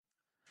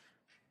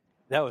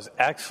That was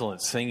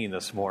excellent singing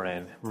this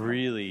morning.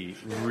 Really,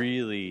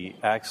 really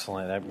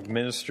excellent. That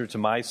ministered to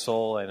my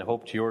soul and I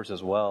hope to yours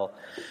as well.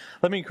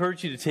 Let me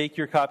encourage you to take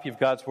your copy of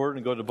God's Word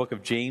and go to the book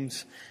of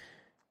James.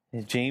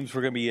 In James,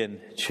 we're going to be in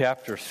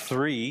chapter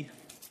 3,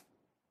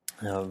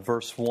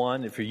 verse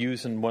 1. If you're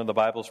using one of the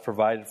Bibles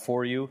provided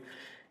for you,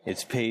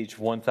 it's page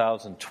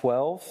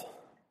 1012.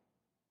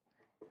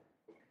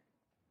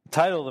 The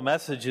title of the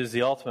message is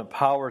The Ultimate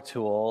Power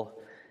Tool.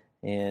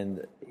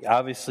 And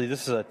obviously,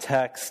 this is a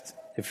text.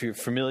 If you're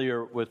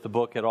familiar with the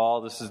book at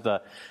all, this is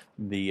the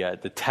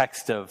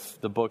text of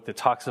the book that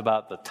talks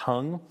about the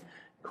tongue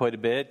quite a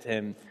bit.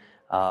 And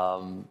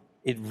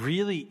it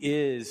really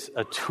is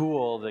a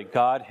tool that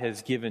God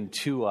has given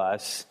to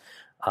us,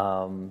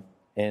 and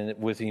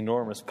with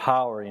enormous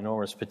power,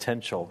 enormous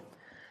potential.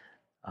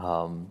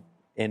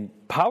 And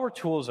power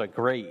tools are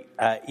great,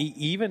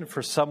 even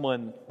for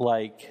someone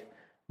like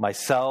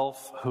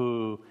myself,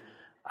 who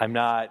I'm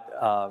not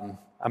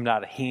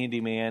a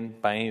handyman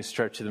by any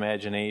stretch of the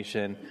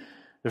imagination.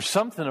 There's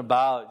something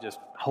about just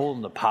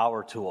holding the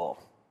power tool,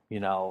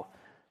 even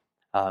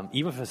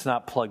if it's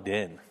not plugged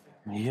in,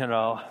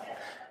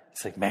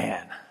 It's like,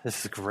 man,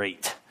 this is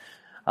great.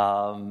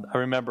 I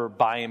remember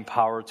buying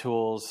power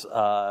tools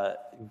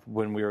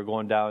when we were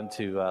going down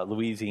to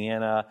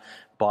Louisiana,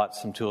 bought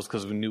some tools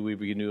because we knew we'd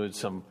be doing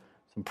some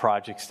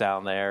projects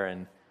down there.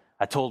 And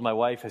I told my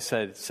wife, I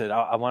said,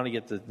 I want to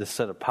get this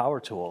set of power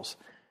tools.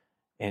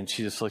 And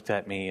she just looked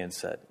at me and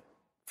said,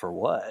 "For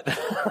what?"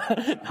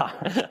 No,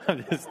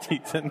 I'm just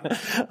teasing.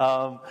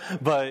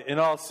 But in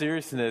all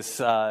seriousness,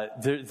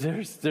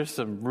 there's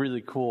some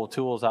really cool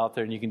tools out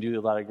there, and you can do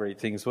a lot of great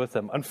things with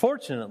them.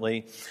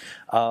 Unfortunately,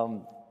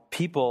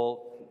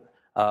 people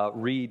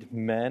read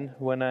men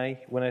when I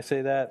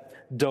say that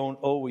don't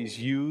always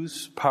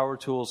use power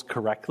tools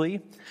correctly.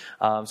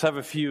 So I have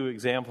a few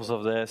examples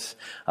of this.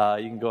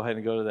 You can go ahead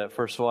and go to that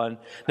first one.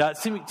 Now,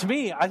 to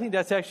me, I think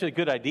that's actually a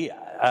good idea.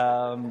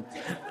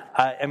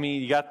 I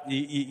mean,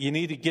 you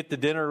need to get the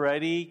dinner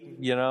ready.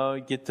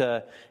 Get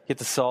the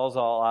saws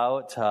all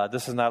out.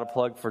 This is not a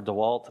plug for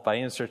DeWalt by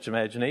any stretch of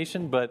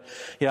imagination, but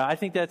I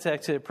think that's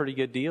actually a pretty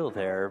good deal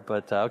there.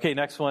 But okay,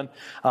 next one.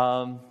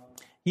 I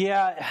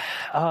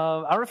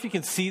don't know if you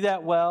can see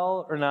that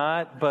well or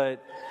not,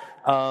 but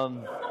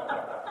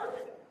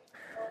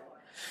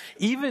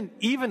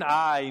even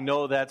I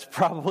know that's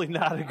probably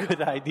not a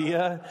good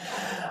idea.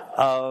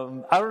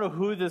 I don't know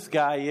who this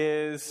guy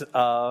is,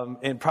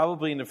 and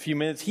probably in a few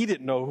minutes he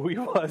didn't know who he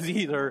was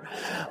either.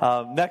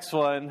 Next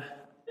one.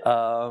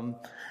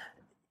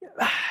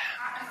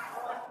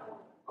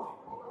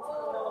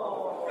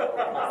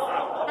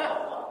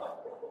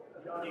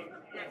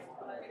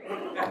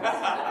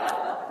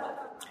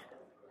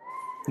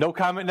 No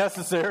comment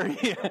necessary,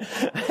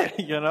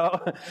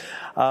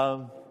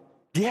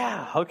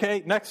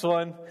 okay, next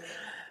one.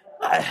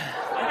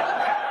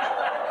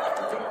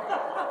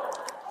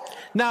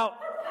 Now,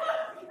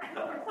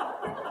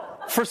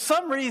 for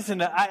some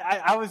reason,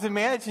 I was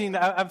imagining,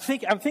 I'm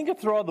thinking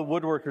through all the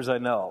woodworkers I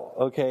know,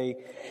 okay?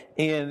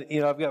 And,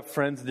 I've got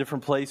friends in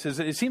different places.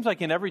 It seems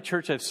like in every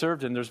church I've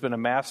served in, there's been a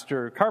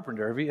master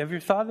carpenter. Have you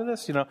thought of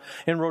this?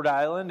 In Rhode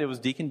Island, it was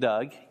Deacon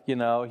Doug. He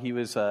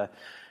was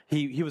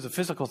He was a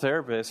physical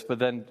therapist, but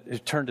then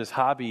turned his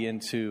hobby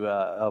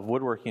of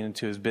woodworking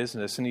into his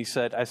business. And I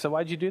said,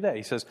 "Why'd you do that?"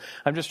 He says,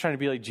 "I'm just trying to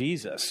be like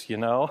Jesus,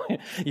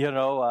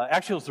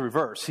 Actually, it was the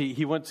reverse.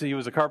 He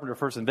was a carpenter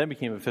first and then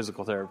became a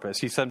physical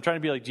therapist. He said, "I'm trying to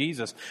be like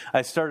Jesus.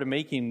 I started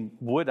making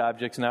wood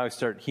objects, and now I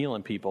started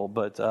healing people."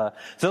 But so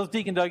that was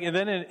Deacon Doug. And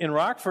then in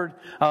Rockford,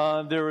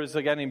 there was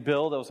a guy named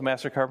Bill that was a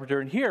master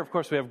carpenter. And here, of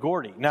course, we have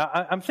Gordy. Now,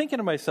 I'm thinking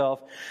to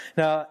myself,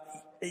 now,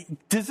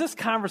 does this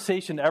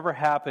conversation ever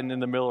happen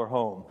in the Miller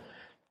home?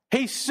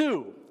 "Hey,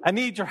 Sue, I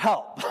need your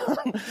help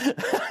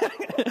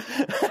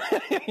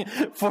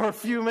for a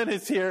few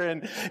minutes here,"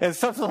 and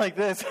something like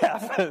this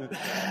happens.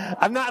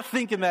 I'm not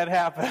thinking that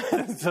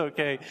happens,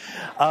 okay?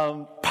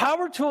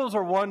 Power tools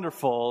are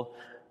wonderful,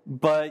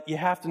 but you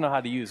have to know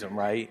how to use them,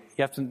 right?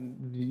 You have to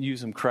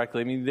use them correctly.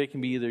 I mean, they can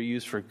be either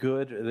used for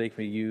good or they can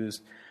be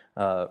used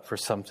for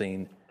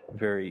something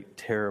very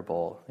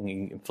terrible and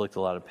can inflict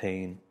a lot of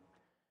pain.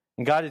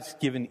 And God has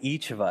given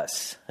each of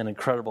us an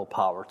incredible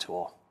power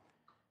tool,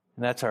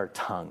 and that's our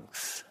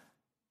tongues.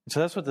 So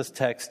that's what this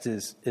text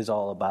is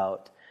all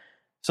about.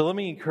 So let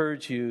me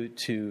encourage you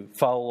to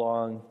follow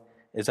along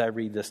as I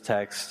read this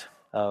text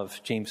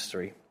of James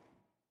 3. It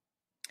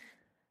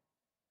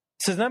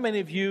says, "Not many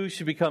of you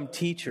should become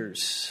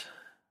teachers,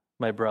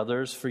 my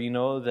brothers, for you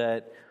know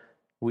that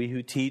we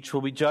who teach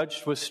will be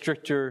judged with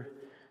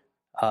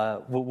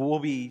will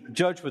be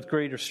judged with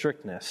greater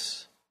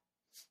strictness.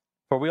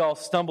 For we all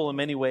stumble in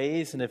many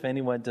ways, and if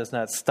anyone does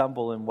not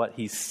stumble in what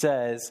he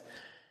says,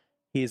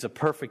 he is a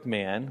perfect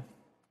man,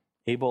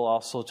 able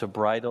also to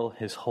bridle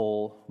his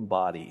whole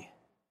body.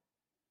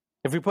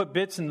 If we put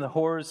bits in the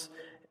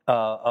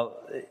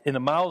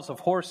mouths of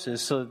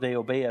horses so that they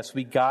obey us,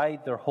 we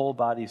guide their whole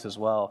bodies as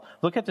well.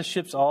 Look at the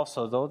ships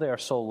also, though they are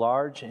so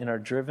large and are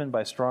driven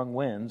by strong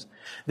winds,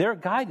 they are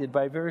guided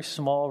by a very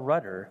small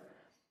rudder,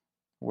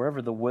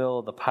 wherever the will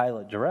of the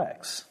pilot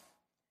directs.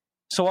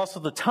 So also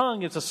the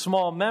tongue is a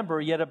small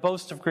member, yet it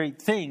boasts of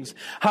great things.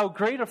 How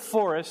great a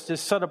forest is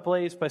set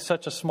ablaze by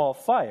such a small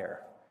fire.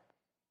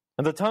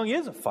 And the tongue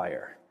is a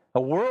fire,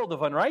 a world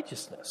of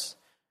unrighteousness.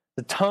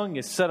 The tongue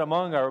is set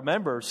among our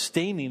members,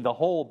 staining the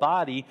whole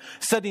body,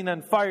 setting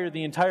on fire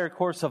the entire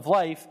course of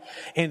life,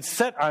 and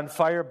set on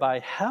fire by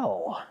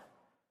hell.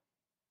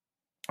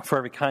 For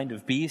every kind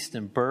of beast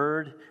and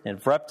bird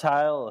and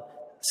reptile,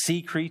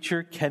 sea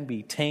creature can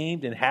be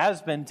tamed and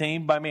has been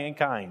tamed by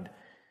mankind.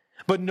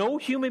 But no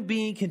human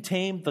being can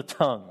tame the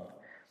tongue.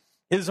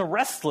 It is a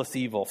restless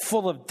evil,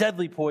 full of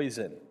deadly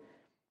poison.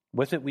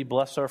 With it we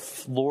bless our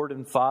Lord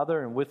and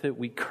Father, and with it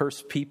we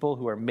curse people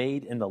who are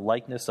made in the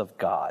likeness of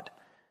God.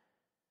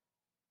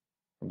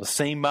 From the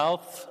same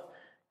mouth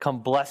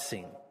come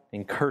blessing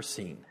and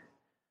cursing.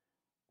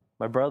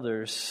 My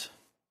brothers,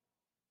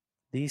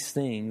 these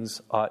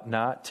things ought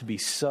not to be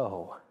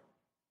so.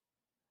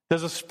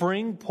 Does a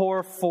spring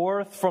pour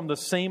forth from the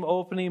same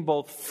opening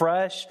both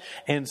fresh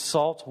and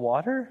salt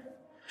water?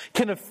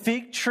 Can a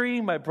fig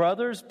tree, my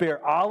brothers,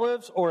 bear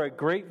olives, or a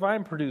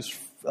grapevine produce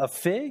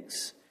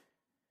figs?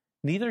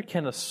 Neither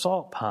can a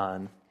salt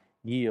pond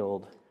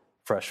yield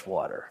fresh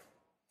water.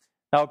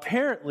 Now,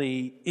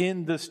 apparently,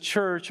 in this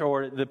church,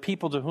 or the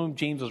people to whom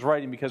James was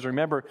writing, because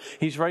remember,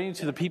 he's writing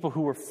to the people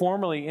who were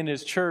formerly in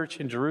his church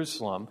in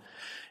Jerusalem,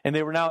 and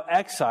they were now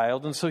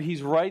exiled, and so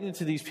he's writing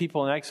to these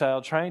people in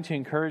exile, trying to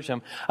encourage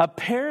them.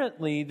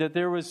 Apparently, that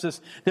there was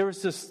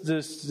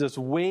this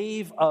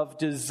wave of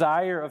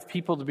desire of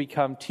people to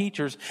become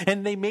teachers,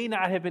 and they may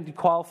not have been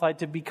qualified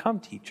to become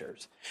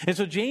teachers. And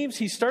so James,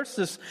 he starts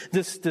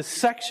this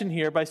section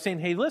here by saying,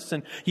 hey,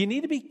 listen, you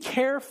need to be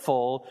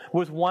careful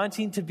with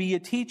wanting to be a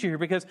teacher here,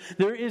 because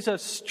there is a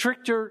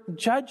stricter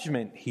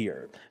judgment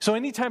here. So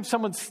anytime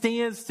someone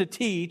stands to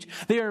teach,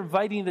 they are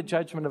inviting the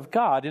judgment of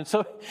God. And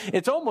so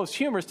it's almost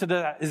humorous to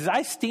that. As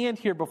I stand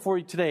here before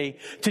you today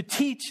to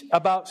teach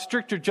about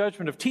stricter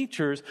judgment of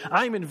teachers,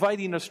 I'm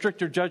inviting a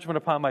stricter judgment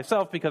upon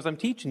myself because I'm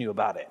teaching you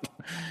about it.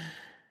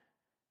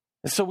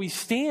 And so we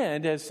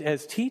stand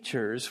as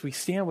teachers, we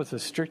stand with a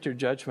stricter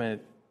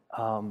judgment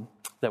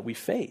that we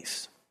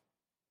face.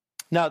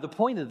 Now, the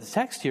point of the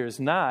text here is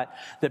not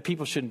that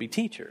people shouldn't be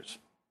teachers.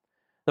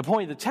 The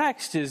point of the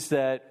text is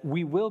that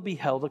we will be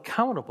held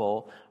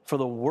accountable for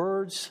the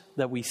words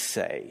that we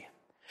say.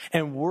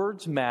 And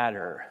words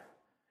matter.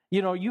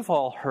 You know, you've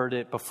all heard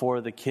it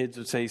before. The kids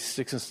would say,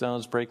 sticks and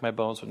stones break my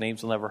bones, but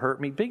names will never hurt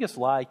me. Biggest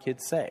lie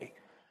kids say.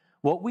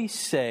 What we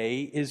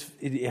say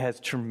it has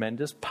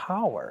tremendous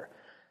power.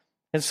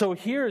 And so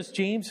here as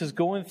James is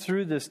going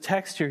through this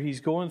text here, he's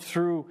going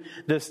through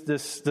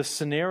this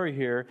scenario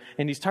here,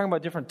 and he's talking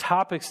about different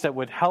topics that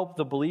would help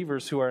the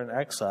believers who are in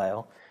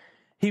exile.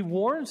 He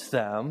warns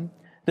them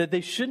that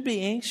they shouldn't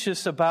be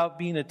anxious about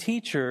being a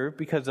teacher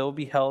because they'll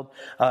be held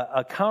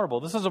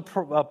accountable. This is a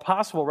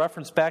possible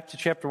reference back to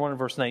chapter 1 and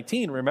verse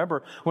 19.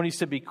 Remember when he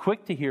said, be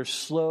quick to hear,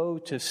 slow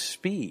to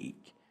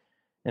speak,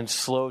 and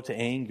slow to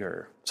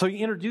anger. So he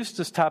introduced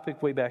this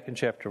topic way back in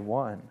chapter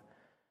 1.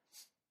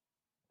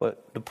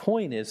 But the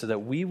point is that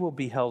we will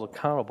be held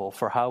accountable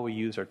for how we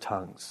use our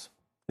tongues.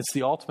 It's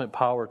the ultimate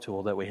power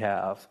tool that we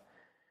have.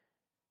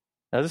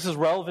 Now, this is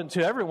relevant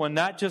to everyone,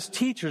 not just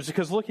teachers,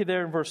 because look at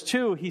there in verse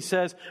 2, he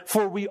says,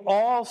 for we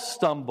all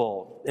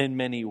stumble in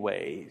many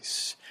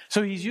ways.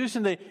 So he's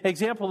using the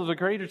example of the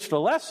greater to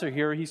the lesser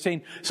here. He's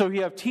saying, so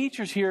you have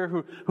teachers here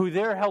who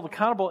they're held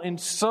accountable,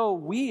 and so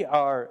we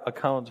are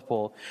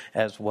accountable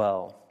as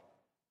well.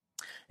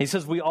 He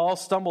says we all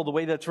stumble. The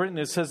way that's written,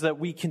 it says that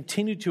we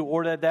continue to,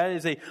 or that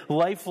is a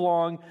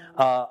lifelong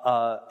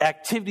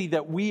activity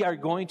that we are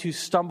going to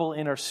stumble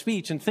in our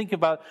speech. And think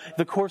about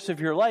the course of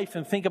your life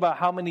and think about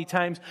how many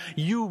times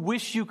you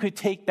wish you could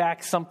take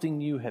back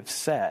something you have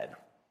said.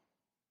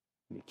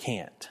 You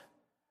can't.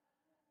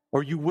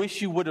 Or you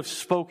wish you would have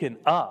spoken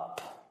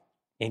up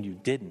and you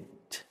didn't.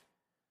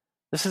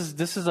 This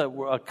is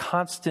a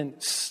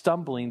constant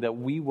stumbling that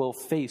we will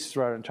face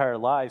throughout our entire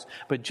lives.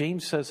 But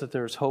James says that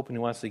there is hope, and he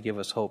wants to give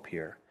us hope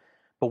here.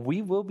 But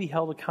we will be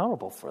held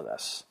accountable for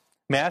this.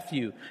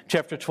 Matthew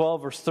chapter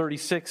 12, verse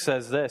 36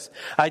 says this,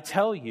 I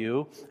tell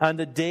you, on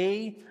the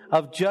day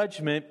of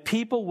judgment,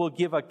 people will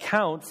give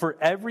account for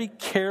every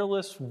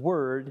careless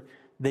word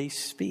they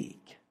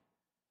speak.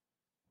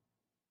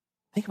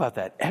 Think about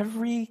that.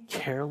 Every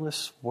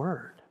careless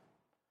word.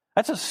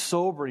 That's a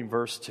sobering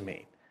verse to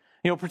me.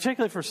 You know,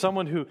 particularly for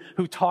someone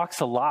who talks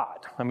a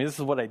lot. I mean, this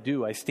is what I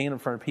do. I stand in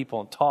front of people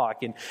and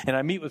talk, and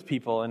I meet with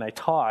people and I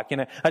talk.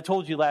 And I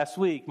told you last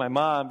week, my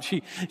mom,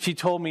 she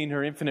told me in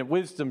her infinite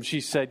wisdom,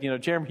 she said, you know,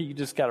 Jeremy, you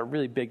just got a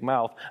really big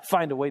mouth.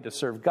 Find a way to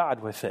serve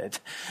God with it.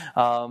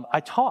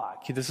 I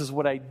talk. This is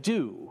what I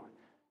do.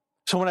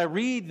 So when I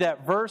read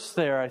that verse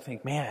there, I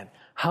think, man,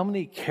 how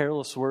many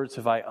careless words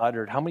have I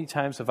uttered? How many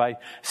times have I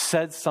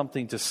said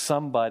something to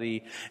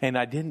somebody and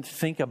I didn't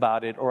think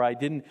about it, or I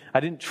didn't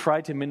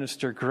try to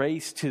minister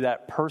grace to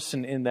that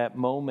person in that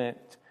moment?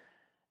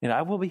 And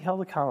I will be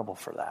held accountable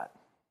for that.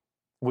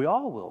 We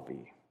all will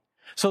be.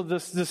 So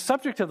this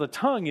subject of the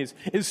tongue is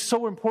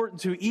so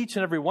important to each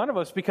and every one of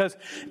us because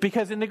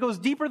and it goes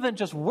deeper than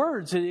just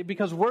words,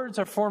 because words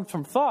are formed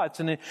from thoughts,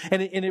 and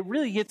it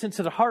really gets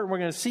into the heart, and we're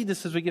going to see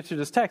this as we get through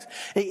this text.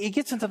 It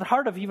gets into the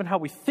heart of even how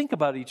we think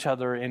about each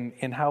other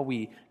and how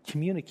we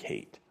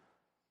communicate.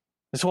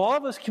 And so all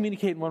of us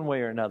communicate in one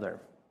way or another.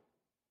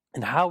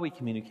 And how we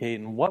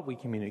communicate and what we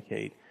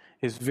communicate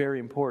is very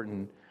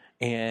important,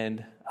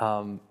 and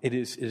it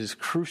is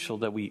crucial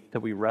that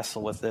we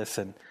wrestle with this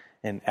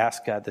and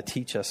ask God to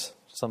teach us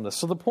some of this.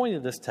 So the point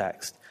of this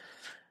text,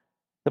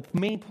 the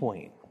main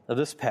point of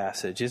this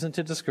passage isn't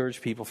to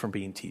discourage people from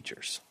being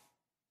teachers.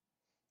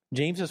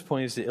 James's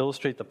point is to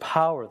illustrate the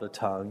power of the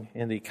tongue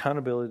and the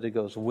accountability that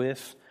goes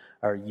with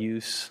our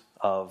use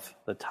of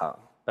the tongue.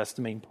 That's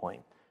the main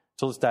point.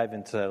 So let's dive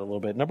into that a little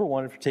bit. Number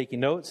one, if you're taking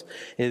notes,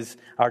 is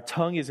our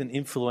tongue is an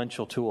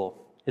influential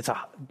tool. It's an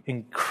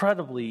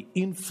incredibly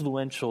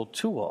influential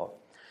tool.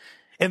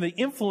 And the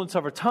influence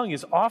of our tongue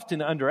is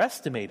often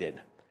underestimated.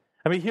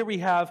 I mean, here we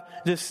have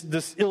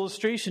this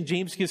illustration.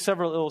 James gives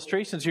several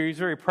illustrations here. He's a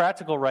very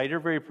practical writer,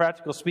 very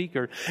practical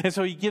speaker. And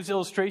so he gives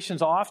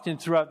illustrations often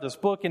throughout this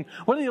book. And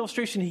one of the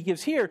illustrations he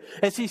gives here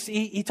is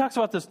he talks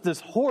about this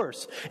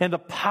horse and the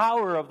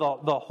power of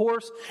the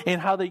horse, and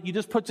how that you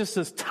just put just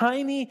this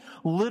tiny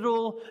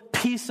little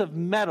piece of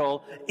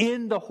metal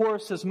in the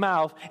horse's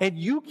mouth, and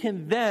you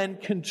can then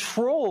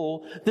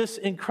control this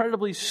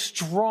incredibly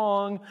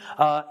strong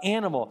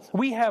animal.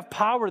 We have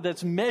power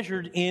that's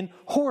measured in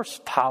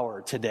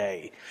horsepower today.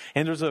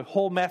 And there's a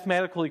whole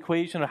mathematical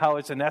equation of how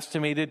it's an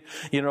estimated,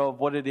 of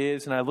what it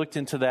is. And I looked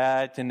into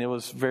that, and it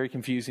was very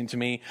confusing to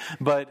me.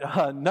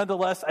 But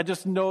nonetheless, I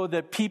just know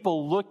that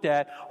people looked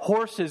at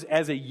horses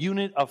as a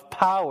unit of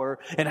power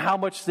and how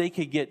much they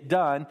could get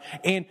done.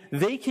 And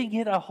they can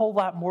get a whole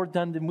lot more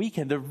done than we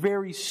can. They're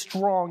very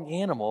strong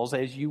animals,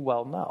 as you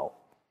well know.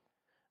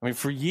 I mean,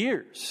 for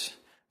years,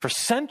 for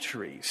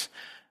centuries,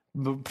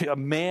 a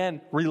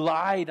man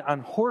relied on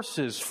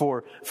horses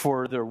for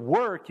their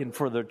work and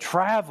for their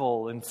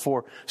travel and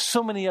for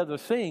so many other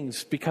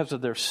things because of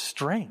their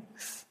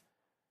strength.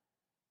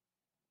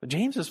 But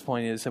James's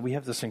point is that we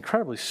have this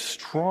incredibly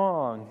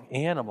strong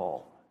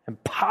animal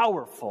and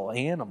powerful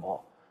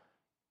animal,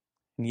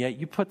 and yet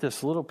you put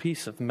this little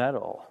piece of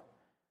metal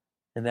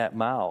in that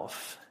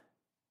mouth,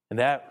 and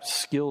that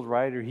skilled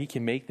rider, he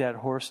can make that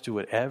horse do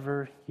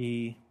whatever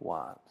he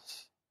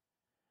wants.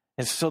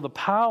 And so the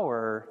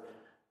power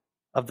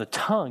of the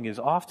tongue is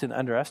often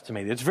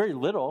underestimated. It's very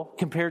little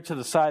compared to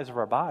the size of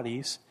our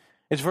bodies.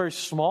 It's very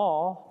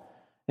small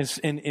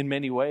in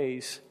many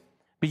ways,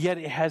 but yet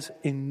it has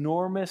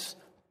enormous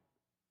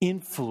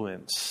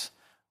influence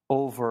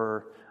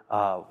over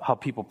how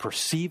people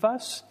perceive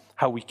us,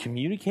 how we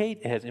communicate.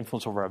 It has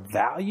influence over our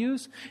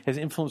values. It has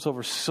influence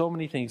over so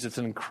many things. It's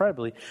an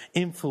incredibly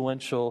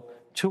influential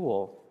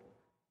tool.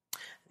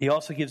 He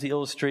also gives the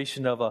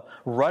illustration of a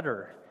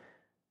rudder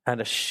on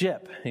a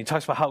ship. And he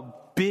talks about how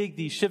big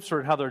these ships are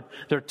and how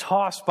they're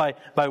tossed by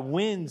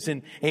winds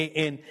and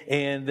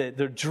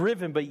they're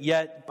driven, but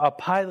yet a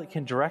pilot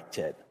can direct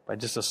it by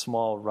just a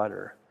small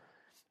rudder.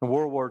 In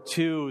World War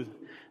II,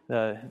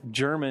 the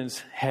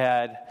Germans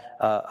had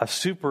a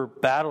super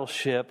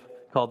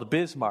battleship called the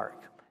Bismarck.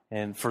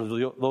 And for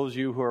those of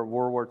you who are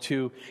World War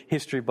II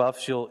history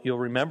buffs, you'll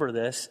remember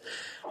this,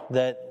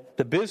 that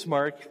the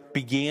Bismarck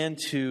began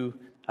to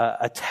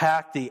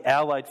attack the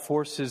Allied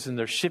forces in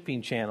their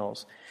shipping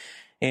channels.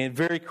 And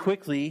very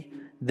quickly,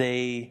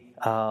 they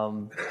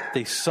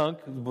sunk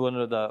one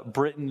of the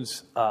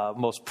Britain's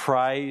most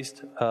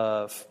prized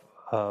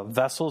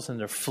vessels in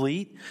their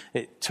fleet.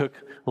 It took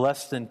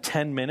less than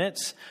 10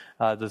 minutes.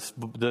 This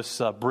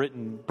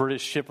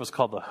British ship was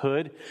called the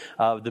Hood.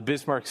 The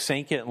Bismarck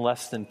sank it in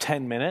less than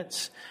 10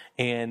 minutes,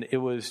 and it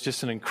was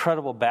just an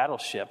incredible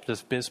battleship,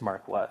 this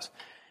Bismarck was.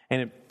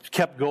 And it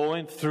kept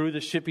going through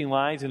the shipping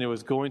lines, and it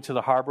was going to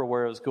the harbor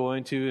where it was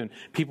going to, and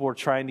people were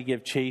trying to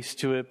give chase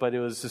to it, but it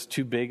was just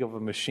too big of a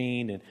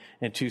machine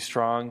and too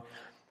strong,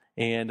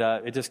 and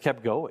it just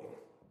kept going.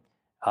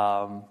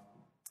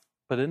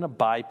 But in a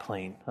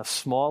biplane, a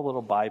small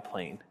little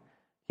biplane,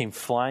 came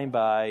flying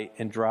by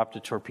and dropped a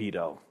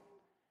torpedo.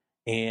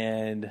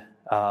 And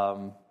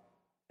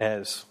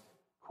as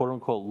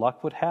quote-unquote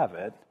luck would have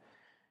it,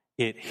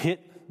 it hit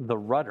the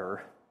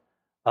rudder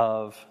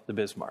of the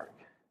Bismarck.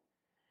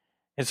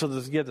 And so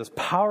you get this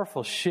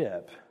powerful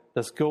ship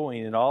that's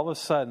going, and all of a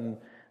sudden,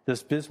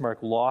 this Bismarck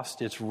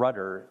lost its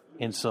rudder,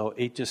 and so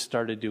it just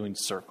started doing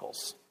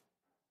circles.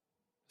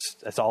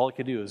 That's all it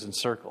could do, is in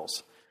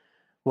circles.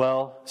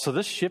 Well, so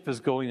this ship is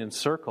going in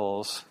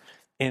circles,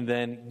 and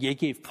then it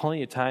gave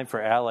plenty of time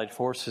for Allied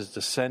forces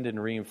to send in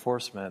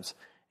reinforcements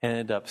and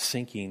end up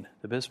sinking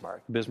the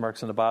Bismarck. The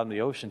Bismarck's in the bottom of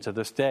the ocean to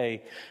this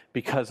day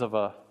because of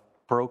a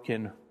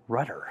broken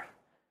rudder.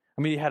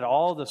 I mean, it had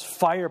all this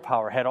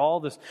firepower, had all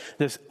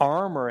this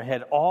armor,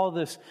 had all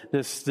this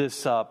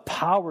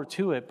power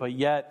to it, but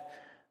yet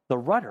the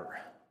rudder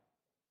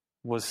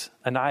was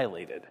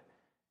annihilated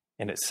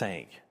and it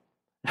sank.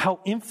 How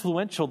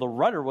influential the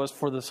rudder was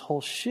for this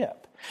whole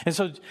ship. And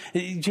so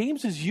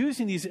James is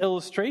using these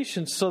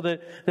illustrations so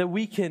that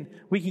we can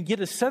get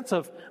a sense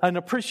of an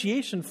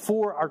appreciation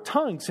for our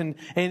tongues, and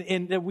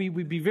that we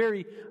would be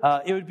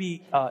it would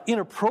be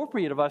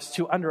inappropriate of us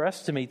to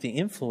underestimate the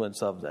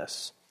influence of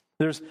this.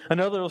 There's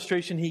another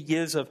illustration he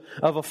gives of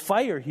a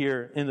fire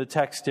here in the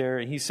text there.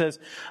 He says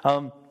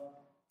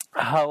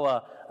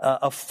how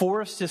a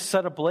forest is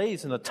set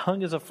ablaze and the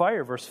tongue is a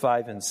fire, verse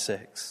 5 and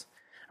 6.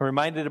 I'm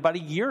reminded about a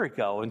year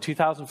ago in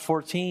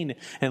 2014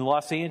 in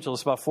Los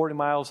Angeles, about 40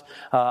 miles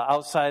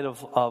outside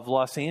of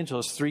Los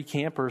Angeles, 3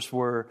 campers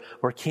were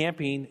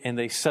camping, and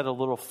they set a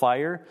little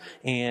fire,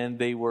 and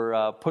they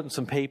were putting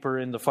some paper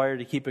in the fire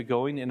to keep it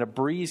going, and a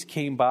breeze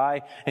came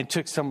by and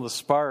took some of the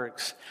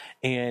sparks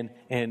and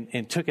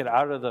took it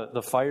out of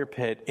the fire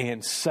pit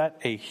and set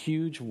a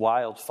huge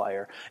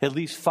wildfire. At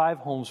least 5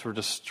 homes were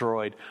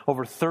destroyed.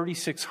 Over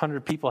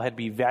 3,600 people had to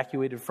be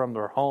evacuated from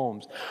their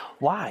homes.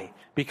 Why?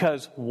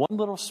 Because one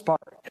little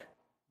spark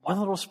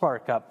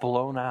got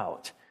blown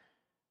out,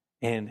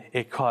 and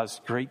it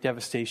caused great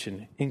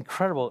devastation,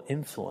 incredible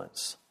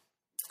influence.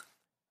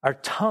 Our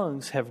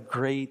tongues have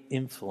great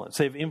influence.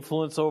 They have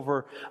influence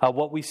over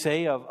what we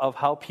say, of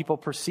how people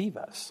perceive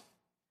us.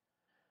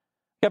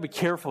 You got to be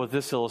careful with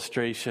this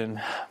illustration,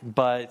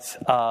 but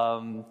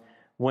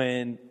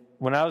when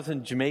I was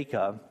in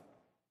Jamaica,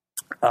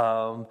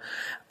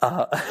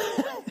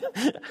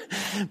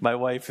 my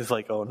wife is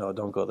like, "Oh no,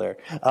 don't go there."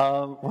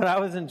 When I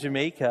was in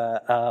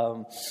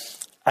Jamaica,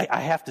 I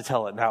have to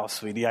tell it now,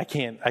 sweetie. I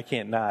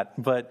can't not.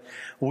 But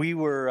we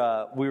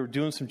were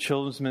doing some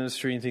children's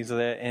ministry and things like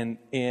that,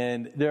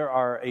 and there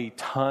are a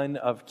ton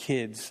of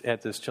kids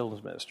at this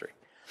children's ministry,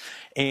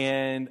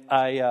 and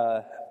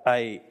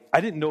I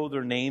didn't know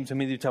their names. I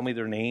mean, they tell me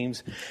their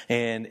names,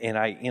 and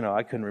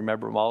I couldn't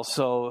remember them all.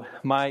 So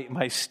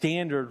my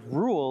standard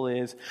rule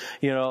is,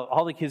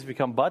 all the kids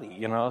become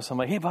buddy. So I'm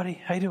like, "Hey, buddy,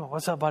 how you doing?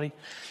 What's up, buddy?"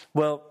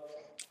 Well,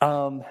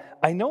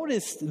 I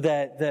noticed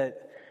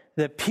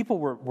that people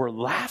were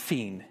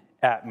laughing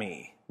at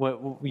me,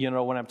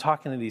 when I'm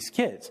talking to these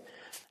kids.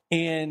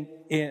 And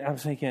I'm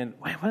thinking,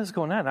 wait, what is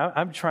going on?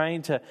 I'm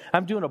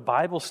doing a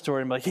Bible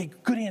story. I'm like, "Hey,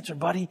 good answer,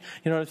 buddy."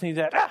 Things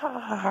that,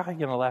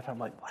 laughing. I'm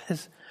like, what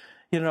is,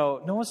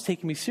 no one's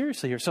taking me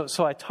seriously here.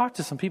 So I talked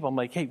to some people. I'm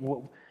like, "Hey,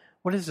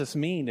 what does this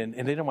mean?" And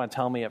they didn't want to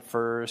tell me at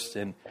first.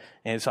 And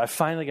so I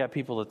finally got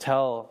people to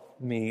tell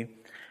me.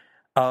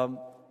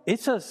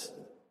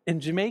 In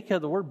Jamaica,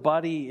 the word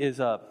buddy is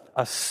a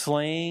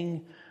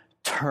slang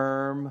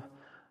term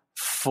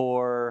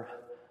for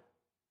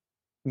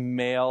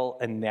male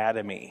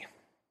anatomy.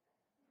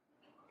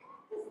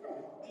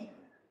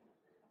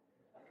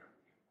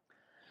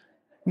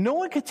 No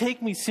one could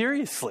take me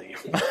seriously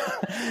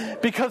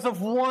because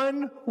of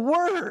one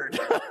word.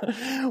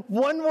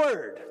 One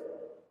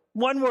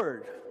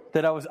word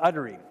that I was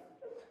uttering.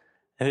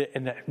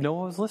 And no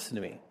one was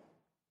listening to me.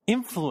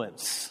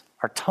 Influence,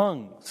 our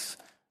tongues,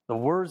 the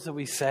words that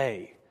we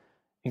say.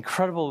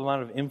 Incredible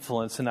amount of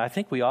influence, and I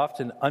think we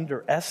often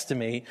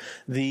underestimate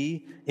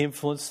the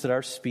influence that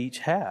our speech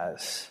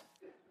has.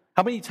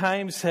 How many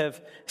times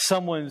have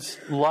someone's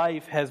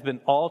life has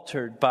been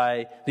altered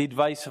by the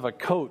advice of a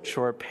coach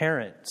or a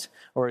parent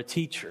or a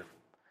teacher?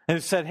 And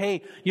it said,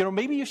 "Hey,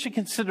 maybe you should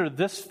consider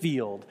this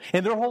field."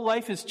 And their whole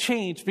life has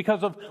changed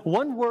because of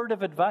one word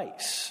of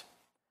advice.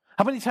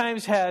 How many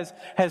times has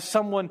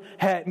someone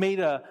made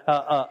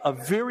a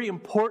very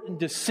important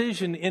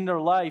decision in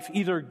their life,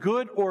 either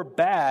good or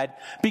bad,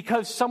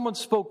 because someone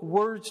spoke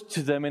words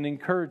to them and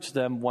encouraged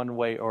them one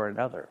way or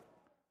another?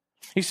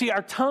 You see,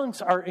 our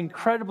tongues are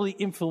incredibly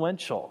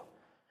influential.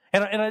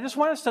 And I just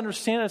want us to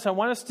understand this. I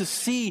want us to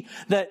see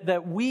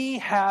that we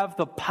have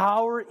the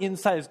power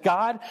inside us.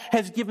 God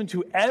has given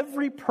to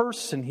every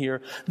person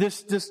here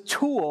this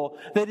tool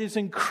that is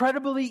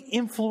incredibly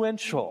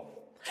influential.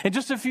 And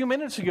just a few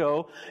minutes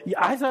ago,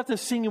 I thought the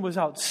singing was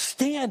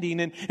outstanding,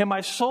 and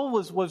my soul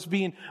was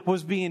being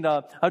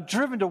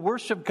driven to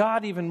worship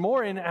God even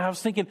more. And I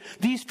was thinking,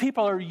 these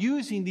people are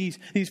using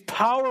these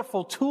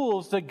powerful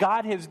tools that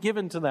God has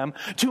given to them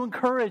to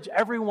encourage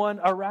everyone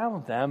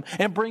around them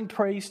and bring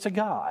praise to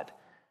God.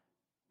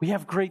 We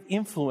have great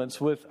influence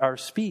with our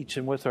speech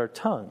and with our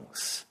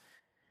tongues.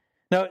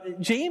 Now,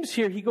 James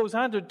here, he goes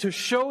on to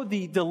show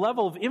the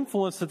level of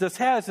influence that this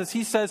has, as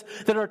he says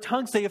that our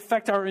tongues, they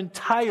affect our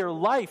entire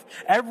life.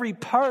 Every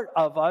part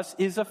of us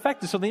is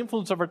affected. So the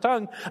influence of our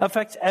tongue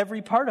affects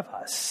every part of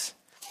us.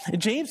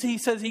 James, he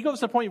goes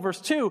to the point in verse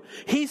 2,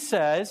 he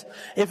says,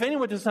 if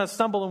anyone does not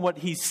stumble in what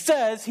he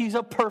says, he's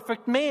a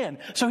perfect man.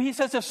 So he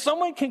says if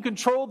someone can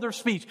control their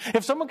speech,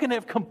 if someone can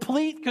have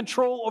complete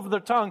control over their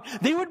tongue,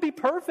 they would be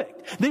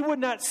perfect. They would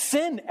not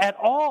sin at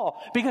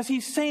all. Because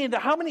he's saying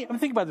that I'm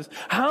thinking about this,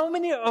 how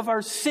many of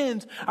our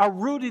sins are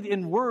rooted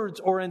in words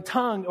or in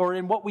tongue or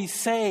in what we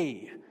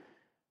say?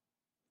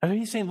 And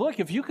he's saying,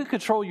 look, if you could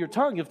control your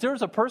tongue, if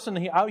there's a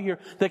person out here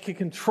that could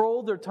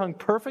control their tongue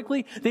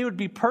perfectly, they would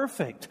be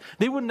perfect.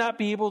 They would not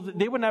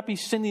be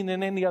sinning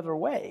in any other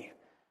way.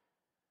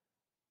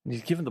 And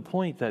he's given the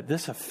point that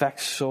this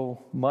affects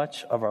so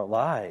much of our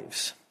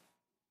lives.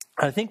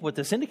 I think what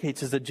this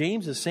indicates is that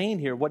James is saying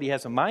here, what he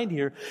has in mind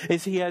here,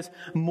 is he has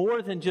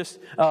more than just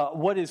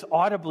what is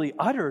audibly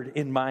uttered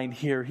in mind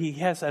here. He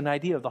has an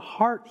idea of the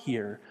heart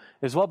here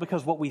as well,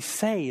 because what we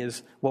say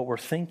is what we're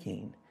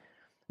thinking.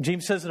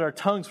 James says that our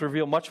tongues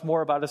reveal much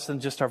more about us than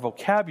just our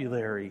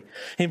vocabulary.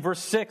 In verse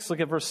 6,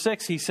 look at verse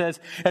 6, he says,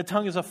 "A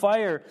tongue is a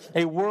fire,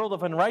 a world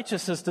of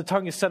unrighteousness. The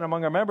tongue is set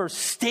among our members,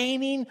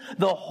 staining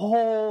the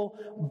whole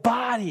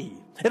body."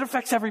 It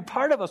affects every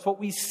part of us, what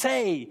we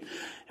say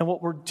and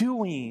what we're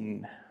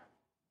doing.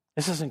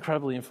 This is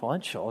incredibly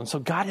influential. And so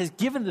God has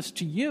given this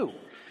to you.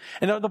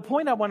 And the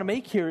point I want to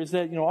make here is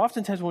that,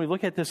 oftentimes when we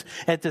look at this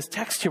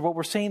text here, what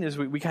we're saying is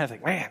we kind of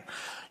think, man,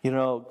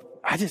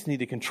 I just need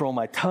to control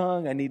my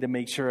tongue. I need to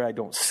make sure I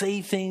don't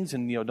say things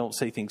and, don't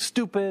say things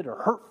stupid or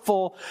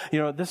hurtful.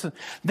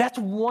 That's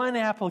one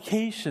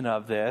application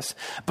of this.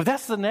 But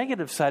that's the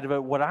negative side of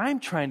it. What I'm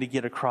trying to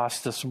get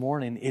across this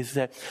morning is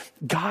that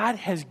God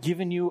has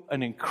given you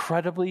an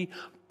incredibly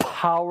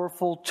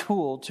powerful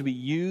tool to be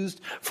used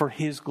for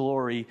His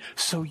glory.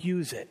 So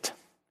use it.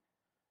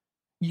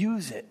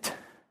 Use it.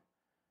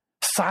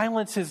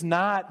 Silence is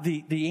not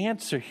the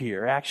answer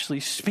here.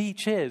 Actually,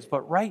 speech is,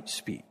 but right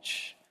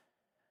speech.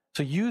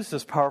 So use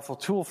this powerful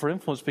tool for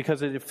influence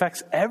because it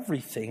affects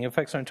everything. It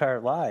affects our entire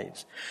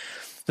lives.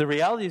 The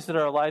reality is that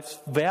our life's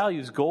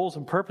values, goals,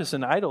 and purpose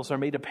and idols are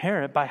made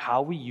apparent by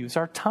how we use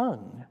our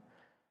tongue.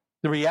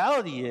 The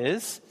reality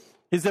is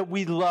that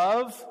we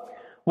love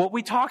what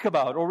we talk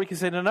about, or we can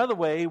say it another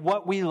way,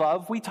 what we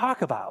love, we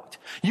talk about.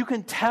 You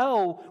can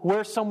tell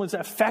where someone's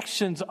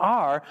affections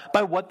are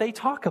by what they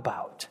talk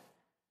about.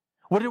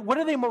 What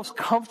are they most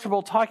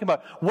comfortable talking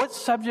about? What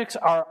subjects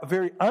are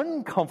very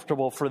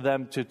uncomfortable for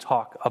them to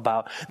talk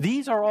about?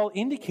 These are all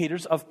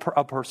indicators of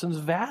a person's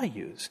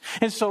values.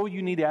 And so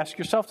you need to ask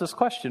yourself this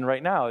question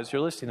right now as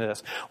you're listening to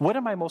this. What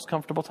am I most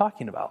comfortable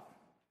talking about?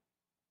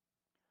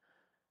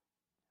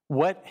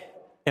 What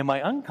am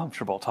I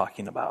uncomfortable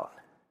talking about?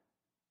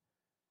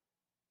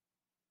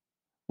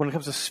 When it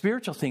comes to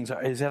spiritual things,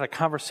 is that a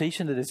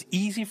conversation that is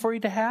easy for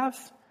you to have?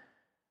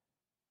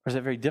 Or is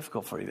it very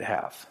difficult for you to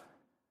have?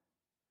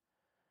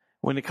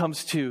 When it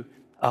comes to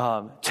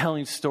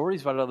telling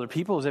stories about other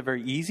people, is it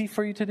very easy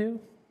for you to do?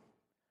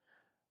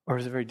 Or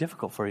is it very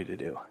difficult for you to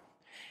do?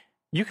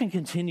 You can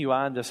continue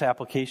on this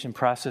application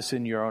process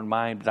in your own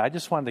mind, but I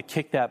just wanted to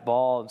kick that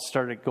ball and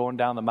start it going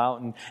down the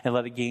mountain and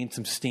let it gain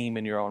some steam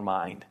in your own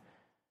mind.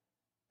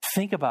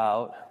 Think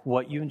about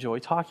what you enjoy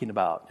talking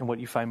about and what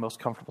you find most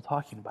comfortable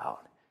talking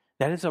about.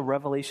 That is a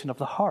revelation of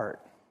the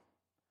heart.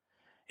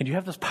 And you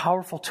have this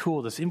powerful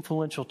tool, this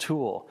influential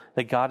tool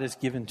that God has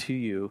given to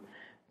you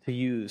to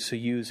use, so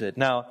use it.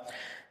 Now,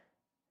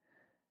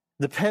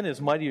 the pen is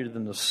mightier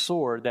than the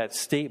sword. That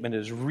statement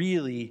is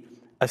really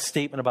a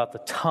statement about the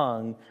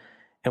tongue,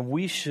 and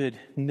we should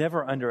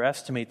never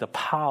underestimate the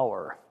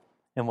power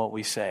in what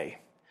we say.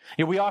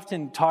 We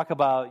often talk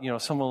about,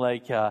 someone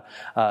like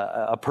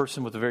a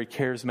person with a very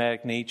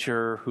charismatic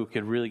nature who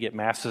could really get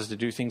masses to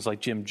do things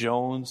like Jim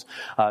Jones.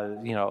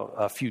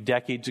 A few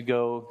decades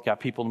ago, got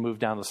people to move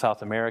down to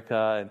South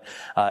America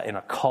and in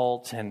a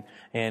cult, and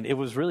it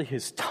was really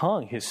his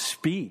tongue, his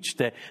speech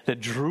that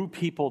drew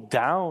people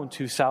down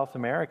to South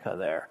America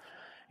there.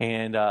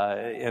 And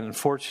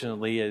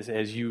unfortunately, as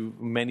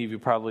many of you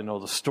probably know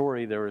the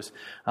story, there was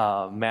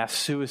mass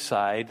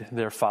suicide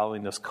there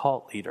following this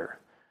cult leader.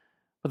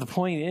 But the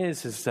point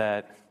is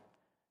that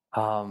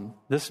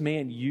this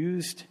man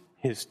used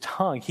his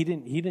tongue. He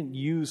didn't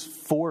use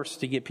force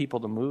to get people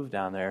to move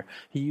down there.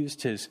 He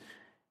used his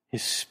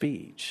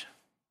speech.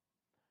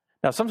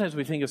 Now, sometimes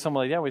we think of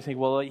someone like that, we think,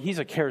 well, he's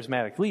a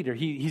charismatic leader.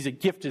 He's a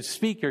gifted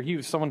speaker. He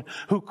was someone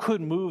who could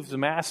move the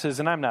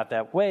masses, and I'm not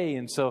that way,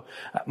 and so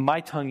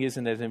my tongue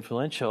isn't as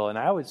influential. And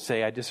I would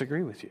say I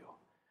disagree with you.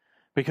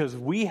 Because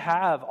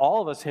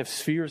all of us have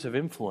spheres of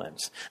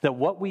influence, that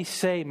what we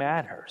say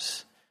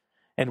matters.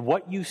 And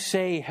what you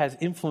say has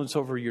influence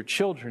over your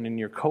children and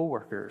your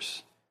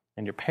coworkers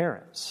and your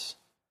parents.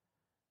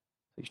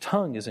 Your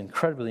tongue is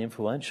incredibly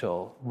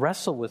influential.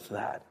 Wrestle with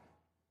that.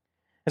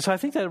 And so I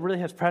think that it really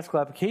has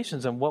practical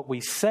applications on what we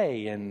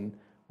say and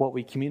what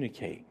we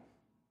communicate.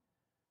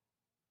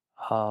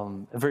 A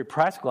very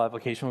practical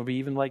application would be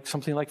even like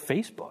something like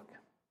Facebook.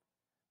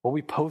 What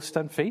we post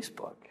on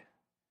Facebook.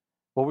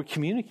 What we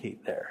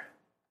communicate there.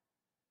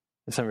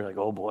 And some are like,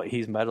 oh boy,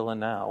 he's meddling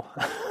now.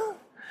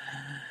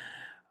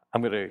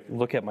 I'm going to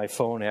look at my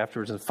phone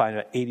afterwards and find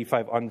out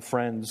 85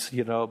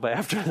 unfriends, but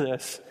after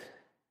this.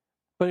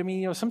 But I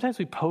mean, sometimes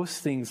we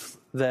post things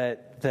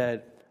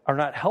that are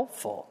not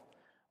helpful,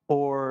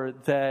 or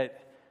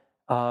that,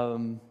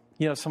 someone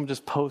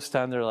just posts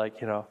on there like,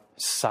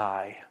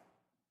 sigh.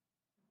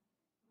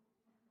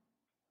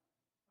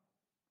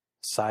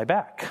 Sigh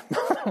back.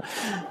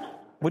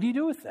 What do you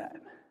do with that?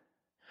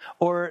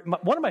 Or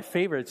one of my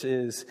favorites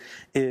is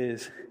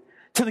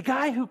to the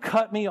guy who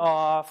cut me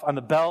off on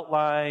the belt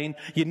line,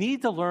 you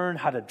need to learn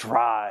how to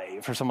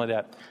drive, or something like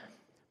that.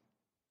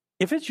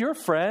 If it's your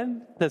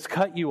friend that's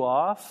cut you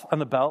off on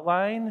the belt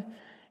line,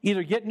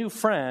 either get new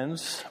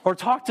friends or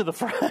talk to the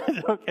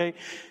friend, okay?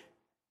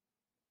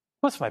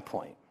 What's my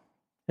point?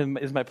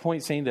 Is my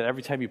point saying that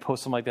every time you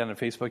post something like that on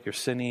Facebook, you're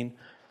sinning?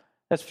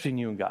 That's between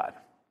you and God.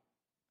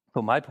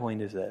 But my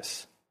point is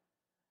this.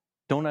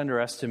 Don't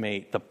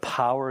underestimate the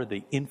power,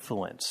 the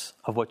influence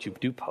of what you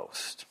do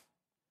post,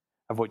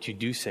 of what you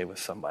do say with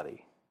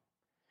somebody.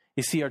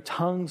 You see, our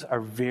tongues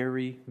are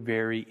very,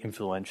 very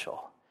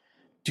influential.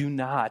 Do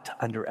not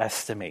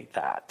underestimate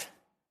that.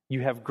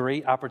 You have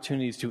great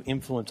opportunities to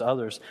influence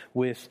others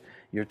with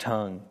your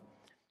tongue.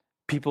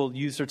 People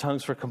use their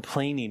tongues for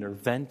complaining or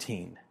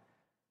venting.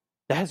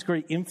 That has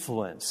great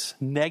influence.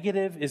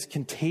 Negative is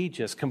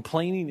contagious.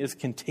 Complaining is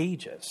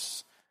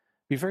contagious.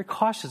 Be very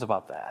cautious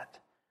about that.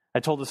 I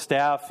told the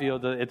staff,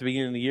 at the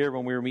beginning of the year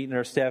when we were meeting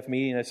our staff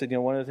meeting, I said,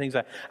 one of the things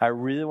I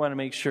really want to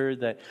make sure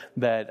that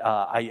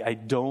I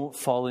don't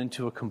fall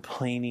into a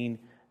complaining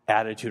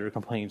attitude or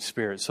complaining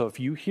spirit. So if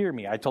you hear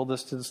me, I told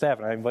this to the staff,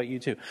 and I invite you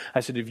to. I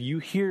said, if you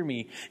hear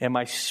me in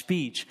my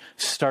speech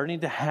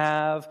starting to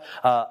have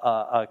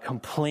a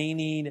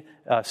complaining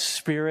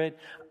spirit,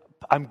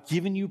 I'm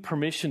giving you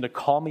permission to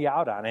call me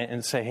out on it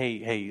and say,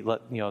 hey,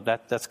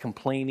 that's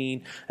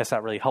complaining. That's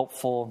not really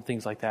helpful, and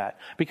things like that.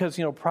 Because,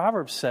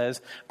 Proverbs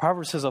says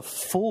a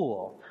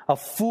fool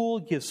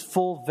gives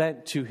full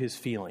vent to his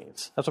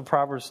feelings. That's what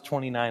Proverbs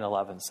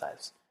 29:11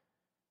 says.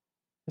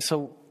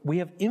 So we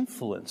have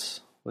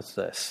influence with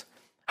this.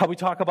 How we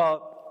talk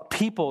about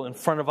people in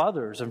front of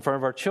others, in front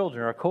of our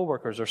children, our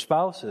coworkers, our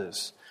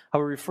spouses. How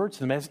we refer to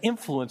them as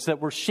influence,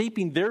 that we're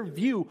shaping their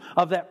view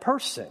of that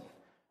person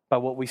by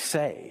what we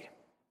say.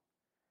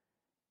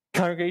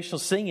 Congregational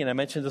singing, I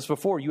mentioned this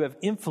before, you have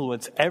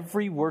influence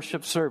every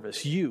worship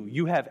service.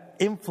 You have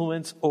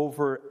influence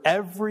over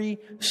every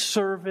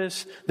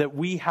service that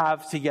we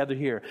have together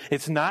here.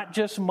 It's not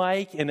just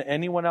Mike and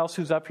anyone else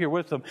who's up here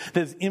with them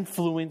that's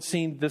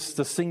influencing the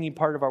singing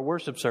part of our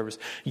worship service.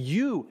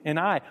 You and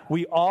I,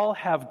 we all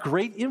have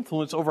great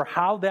influence over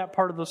how that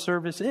part of the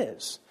service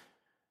is.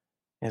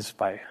 It's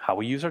by how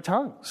we use our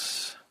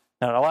tongues.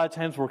 Now, a lot of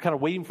times we're kind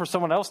of waiting for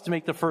someone else to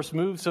make the first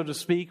move, so to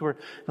speak.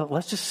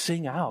 Let's just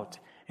sing out.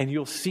 And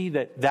you'll see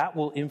that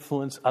will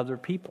influence other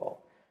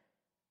people.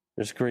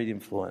 There's great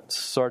influence.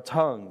 So our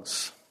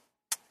tongues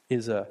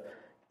is an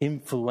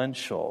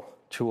influential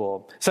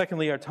tool.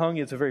 Secondly, our tongue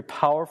is a very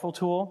powerful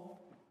tool.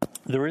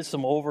 There is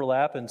some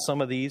overlap in some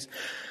of these,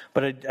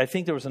 but I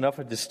think there was enough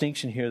of a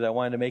distinction here that I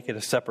wanted to make it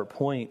a separate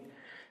point.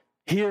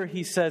 Here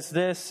he says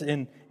this,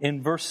 in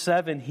verse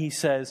 7, he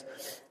says,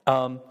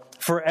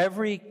 for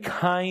every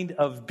kind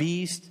of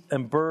beast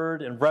and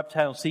bird and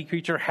reptile and sea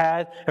creature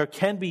had or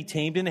can be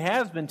tamed and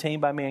has been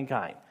tamed by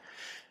mankind.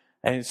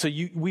 And so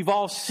we've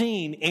all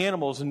seen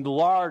animals, and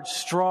large,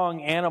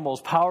 strong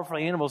animals, powerful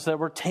animals that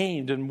were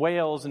tamed, and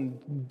whales and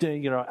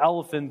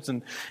elephants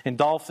and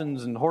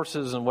dolphins and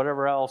horses and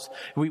whatever else.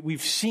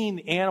 We've seen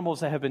animals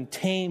that have been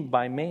tamed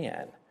by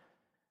man.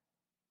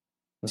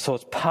 And so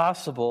it's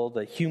possible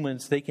that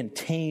humans, they can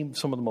tame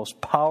some of the most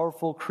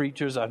powerful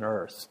creatures on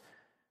earth.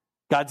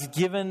 God's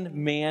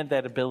given man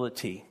that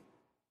ability.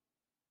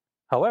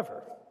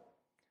 However,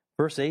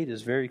 verse 8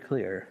 is very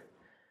clear.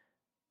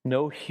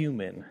 No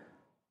human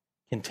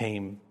can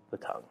tame the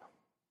tongue.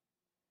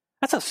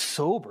 That's a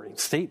sobering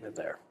statement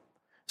there.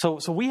 So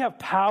we have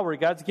power.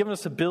 God's given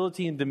us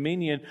ability and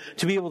dominion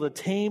to be able to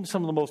tame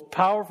some of the most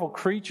powerful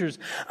creatures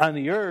on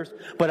the earth,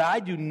 but I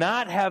do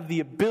not have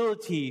the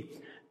ability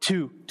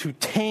to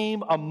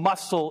tame a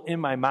muscle in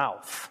my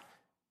mouth.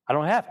 I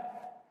don't have it.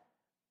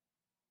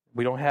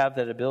 We don't have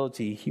that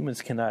ability.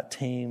 Humans cannot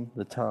tame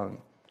the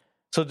tongue.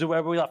 So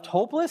are we left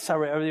hopeless?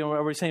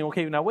 Are we saying,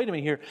 okay, now wait a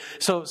minute here.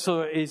 So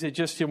is it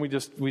just, we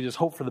just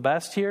hope for the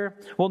best here?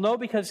 Well, no,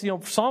 because,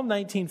 Psalm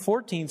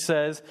 19:14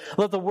 says,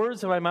 let the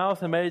words of my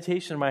mouth and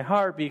meditation of my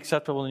heart be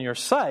acceptable in your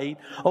sight,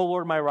 O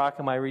Lord, my rock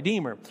and my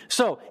redeemer.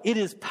 So it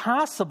is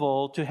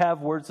possible to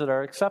have words that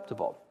are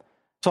acceptable.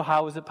 So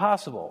how is it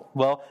possible?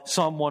 Well,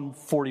 Psalm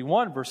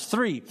 141, verse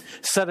 3,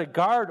 set a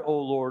guard, O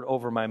Lord,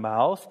 over my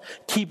mouth.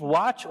 Keep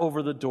watch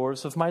over the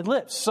doors of my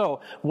lips.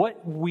 So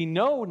what we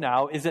know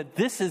now is that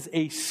this is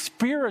a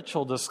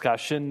spiritual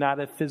discussion, not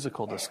a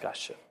physical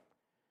discussion.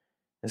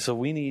 And so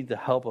we need the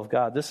help of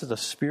God. This is a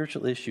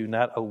spiritual issue,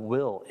 not a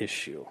will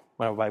issue.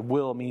 By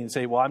will, means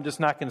say, well, I'm just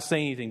not going to say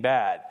anything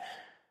bad.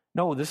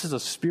 No, this is a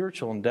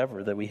spiritual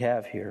endeavor that we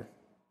have here.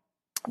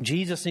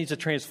 Jesus needs to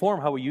transform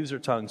how we use our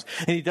tongues.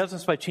 And he does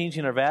this by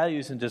changing our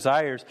values and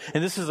desires.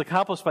 And this is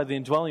accomplished by the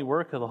indwelling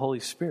work of the Holy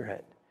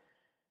Spirit.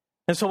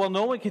 And so while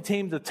no one can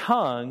tame the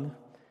tongue,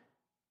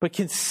 but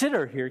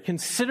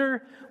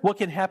consider what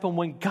can happen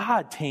when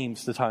God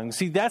tames the tongue.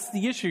 See, that's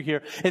the issue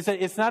here, is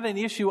that it's not an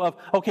issue of,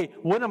 okay,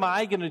 what am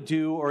I going to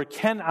do, or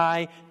can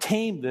I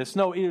tame this?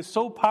 No, it is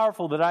so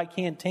powerful that I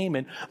can't tame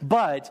it,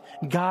 but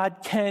God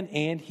can,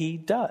 and he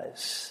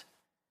does.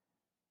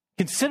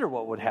 Consider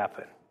what would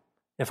happen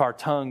if our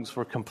tongues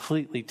were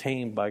completely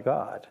tamed by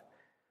God.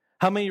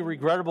 How many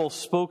regrettable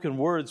spoken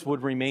words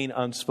would remain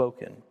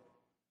unspoken?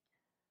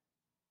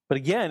 But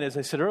again, as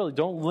I said earlier,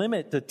 don't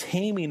limit the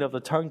taming of the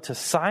tongue to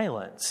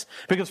silence.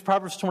 Because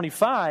Proverbs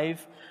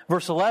 25,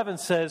 verse 11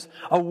 says,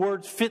 a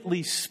word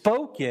fitly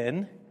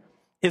spoken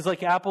is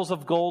like apples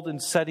of gold in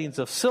settings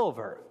of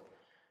silver.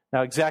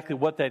 Now, exactly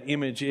what that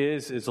image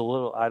is a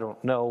little, I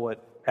don't know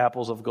what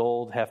apples of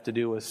gold have to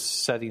do with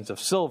settings of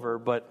silver,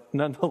 but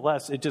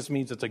nonetheless, it just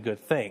means it's a good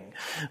thing,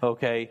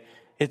 okay?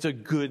 It's a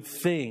good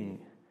thing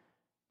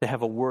to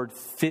have a word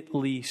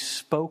fitly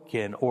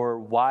spoken or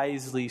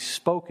wisely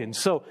spoken.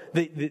 So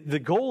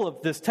the goal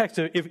of this text,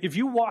 if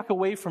you walk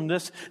away from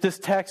this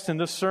text and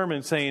this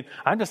sermon saying,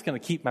 I'm just going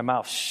to keep my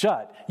mouth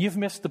shut, you've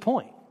missed the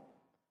point.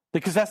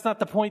 Because that's not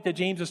the point that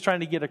James is trying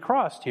to get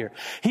across here.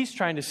 He's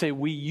trying to say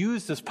we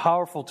use this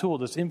powerful tool,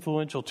 this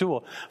influential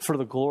tool, for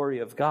the glory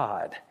of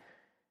God.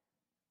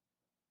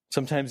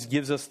 Sometimes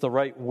gives us the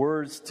right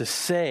words to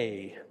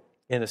say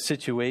in a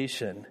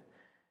situation.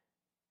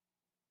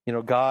 You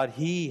know, God,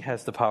 He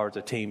has the power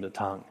to tame the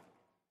tongue.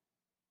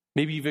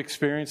 Maybe you've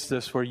experienced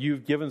this where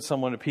you've given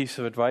someone a piece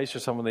of advice or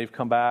someone, they've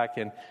come back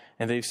and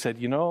they've said,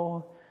 you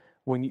know,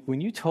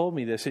 when you told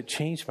me this, it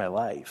changed my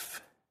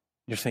life.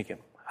 You're thinking,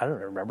 I don't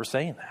remember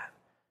saying that.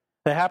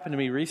 That happened to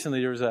me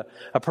recently. There was a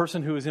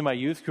person who was in my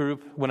youth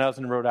group when I was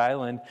in Rhode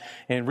Island,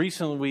 and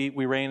recently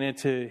we ran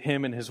into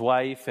him and his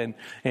wife, and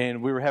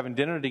we were having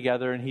dinner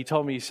together, and he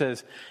told me, he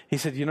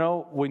said, you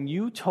know, when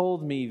you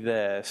told me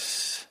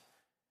this,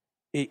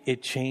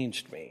 it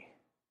changed me.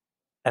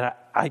 And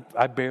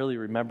I barely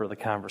remember the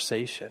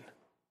conversation.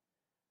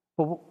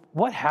 But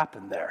what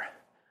happened there?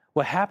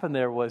 What happened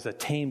there was a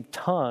tamed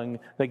tongue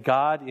that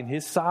God, in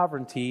His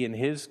sovereignty and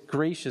His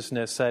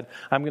graciousness, said,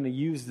 I'm going to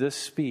use this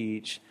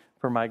speech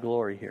for my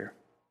glory here.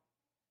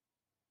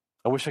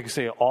 I wish I could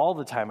say all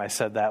the time I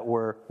said that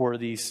were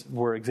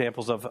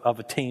examples of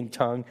a tamed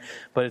tongue,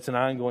 but it's an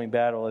ongoing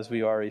battle, as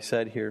we already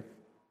said here.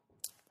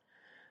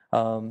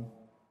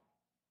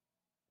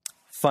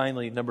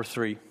 Finally, number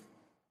 3.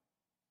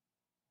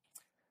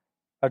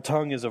 Our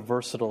tongue is a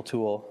versatile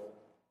tool.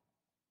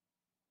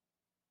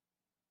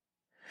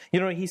 You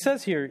know, he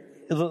says here,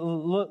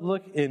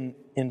 look in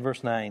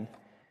verse 9.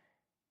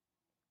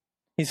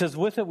 He says,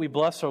 with it we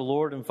bless our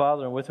Lord and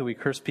Father, and with it we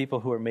curse people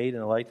who are made in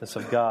the likeness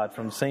of God.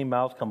 From the same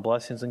mouth come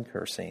blessings and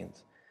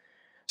cursings.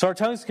 So our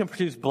tongues can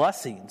produce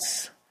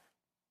blessings.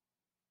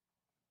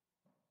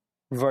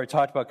 We've already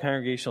talked about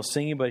congregational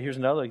singing, but here's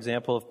another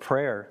example of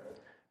prayer.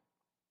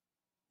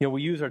 You know,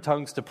 we use our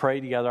tongues to pray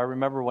together. I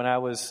remember when I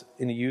was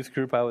in the youth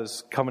group, I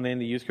was coming in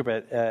the youth group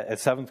at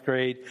 7th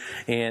grade,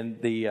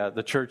 and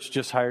the church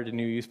just hired a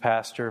new youth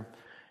pastor,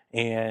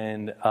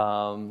 and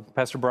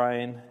Pastor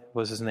Brian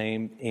was his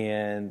name,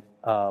 and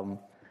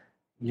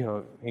you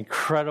know,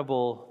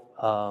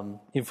 incredible,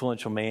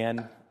 influential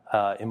man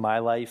in my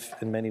life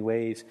in many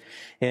ways.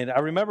 And I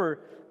remember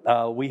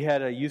we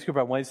had a youth group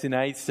on Wednesday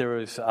nights. There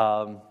was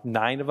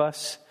 9 of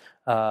us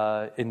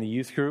in the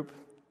youth group,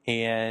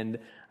 and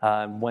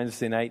on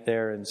Wednesday night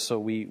there, and so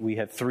we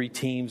had 3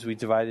 teams. We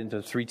divided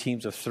into 3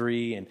 teams of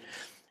 3,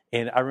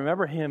 and I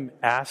remember him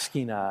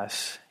asking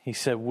us. He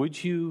said,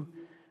 "Would you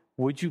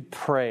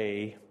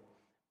pray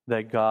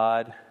that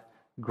God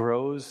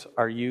grows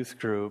our youth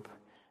group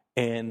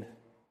and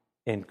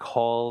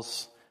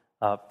calls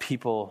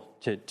people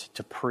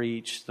to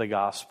preach the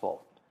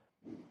gospel?"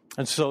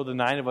 And so the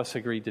 9 of us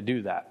agreed to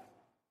do that.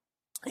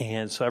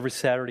 And so every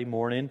Saturday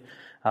morning,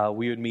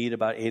 we would meet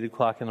about 8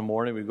 o'clock in the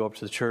morning. We'd go up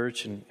to the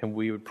church, and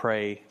we would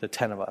pray, the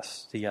 10 of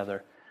us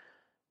together.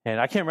 And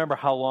I can't remember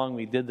how long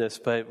we did this,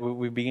 but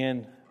we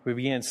began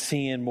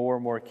seeing more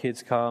and more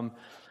kids come.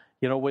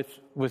 You know,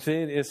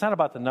 within, it's not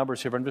about the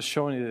numbers here, but I'm just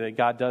showing you that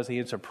God does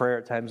answer prayer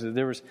at times.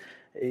 There was,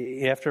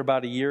 after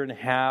about a year and a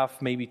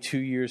half, maybe 2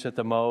 years at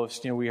the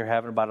most, you know, we were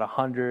having about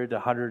 100 to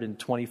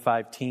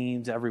 125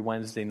 teens every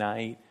Wednesday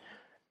night.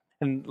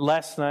 And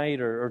last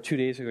night or 2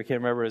 days ago, I can't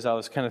remember, as I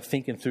was kind of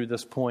thinking through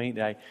this point,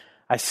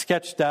 I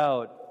sketched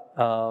out,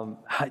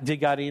 did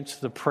God answer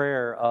the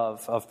prayer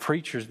of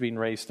preachers being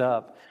raised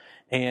up?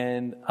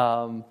 And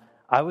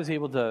I was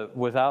able to,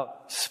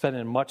 without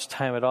spending much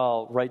time at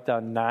all, write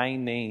down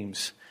 9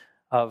 names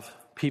of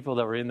people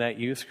that were in that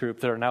youth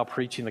group that are now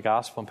preaching the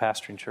gospel and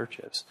pastoring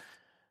churches.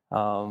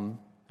 And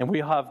we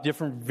have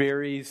different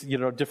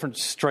different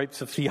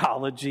stripes of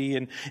theology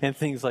and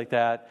things like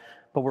that,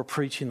 but we're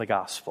preaching the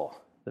gospel,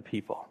 the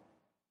people.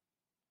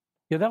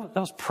 You know, that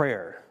was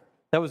prayer.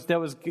 That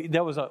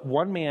was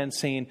one man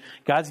saying,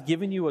 God's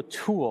given you a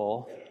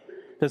tool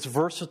that's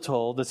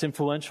versatile, that's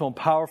influential and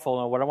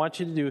powerful. And what I want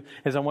you to do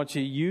is I want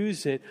you to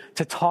use it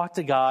to talk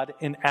to God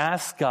and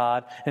ask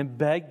God and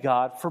beg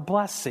God for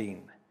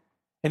blessing.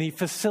 And He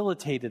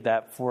facilitated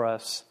that for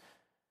us.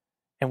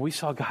 And we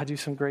saw God do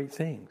some great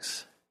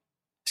things.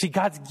 See,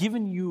 God's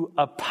given you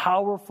a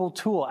powerful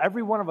tool.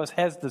 Every one of us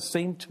has the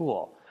same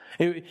tool.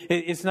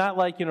 It's not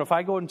like, you know, if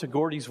I go into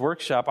Gordy's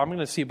workshop, I'm going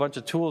to see a bunch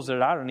of tools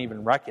that I don't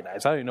even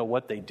recognize. I don't even know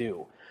what they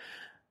do.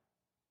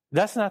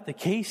 That's not the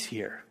case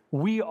here.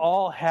 We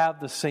all have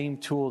the same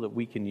tool that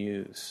we can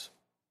use.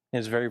 And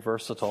it's very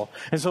versatile.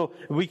 And so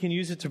we can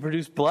use it to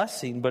produce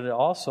blessing, but it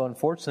also,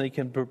 unfortunately,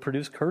 can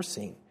produce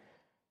cursing.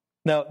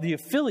 Now, the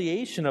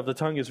affiliation of the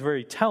tongue is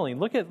very telling.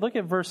 Look at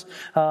verse,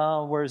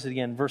 where is it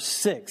again? Verse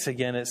 6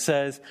 again. It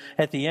says,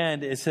 at the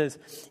end, it says,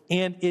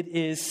 and it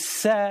is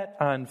set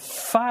on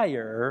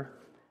fire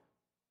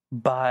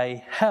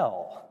by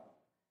hell.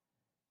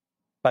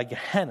 by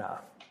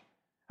Gehenna.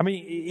 I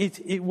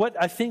mean, what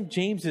I think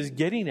James is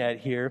getting at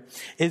here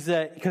is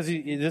that, because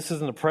this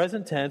is in the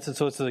present tense, and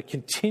so it's a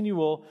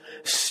continual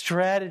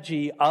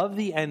strategy of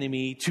the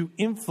enemy to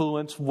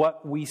influence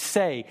what we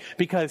say,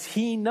 because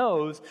he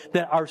knows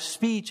that our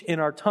speech and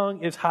our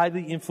tongue is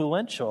highly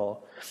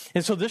influential.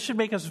 And so this should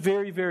make us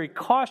very, very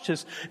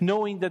cautious,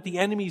 knowing that the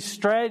enemy's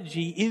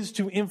strategy is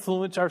to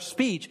influence our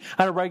speech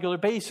on a regular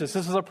basis.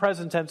 This is a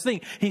present tense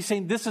thing. He's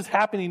saying this is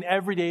happening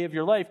every day of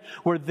your life,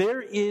 where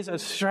there is a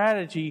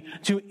strategy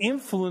to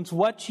influence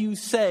what you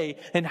say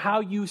and how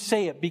you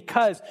say it,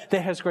 because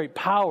that has great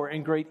power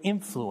and great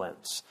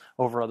influence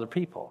over other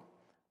people.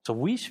 So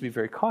we should be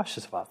very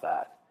cautious about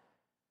that,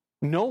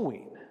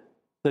 knowing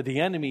that the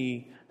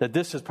enemy, that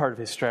this is part of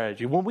his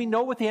strategy. When we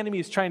know what the enemy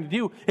is trying to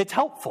do, it's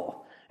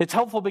helpful. It's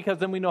helpful because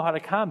then we know how to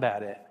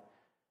combat it.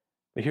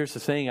 But here's the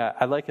thing.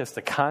 I'd like us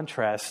to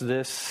contrast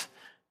this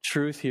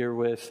truth here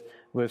with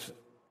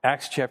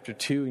Acts chapter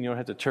 2. And you don't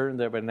have to turn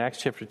there, but in Acts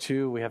chapter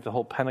 2, we have the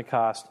whole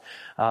Pentecost.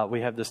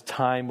 We have this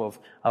time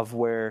of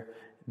where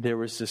there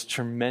was this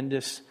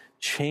tremendous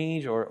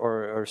change,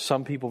 or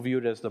some people view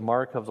it as the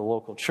mark of the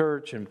local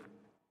church. And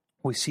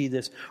we see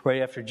this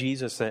right after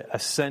Jesus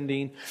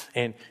ascending,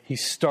 and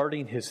he's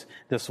starting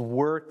this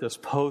work, this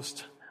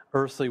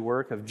post-earthly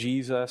work of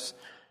Jesus.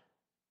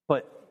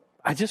 But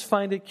I just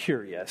find it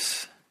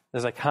curious,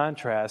 as I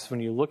contrast, when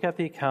you look at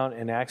the account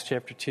in Acts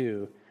chapter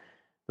 2,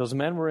 those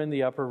men were in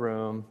the upper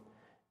room,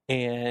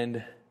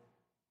 and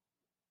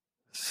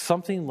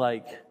something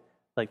like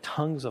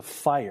tongues of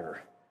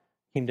fire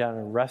came down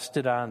and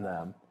rested on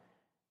them,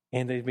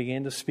 and they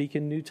began to speak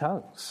in new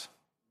tongues.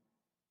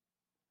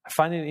 I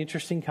find it an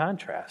interesting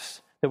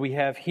contrast that we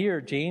have here,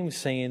 James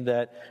saying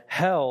that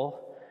hell,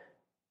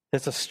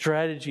 it's a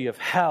strategy of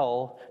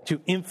hell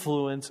to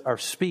influence our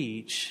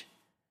speech.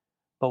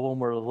 But when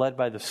we're led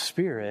by the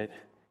Spirit,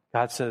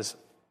 God says,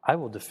 I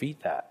will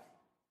defeat that.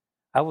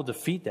 I will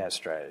defeat that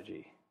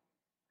strategy.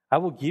 I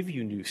will give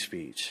you new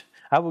speech.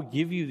 I will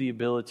give you the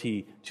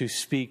ability to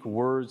speak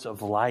words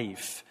of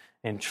life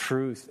and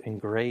truth and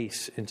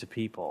grace into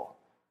people.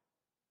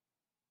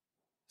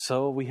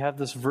 So we have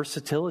this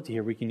versatility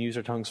here. We can use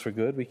our tongues for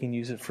good. We can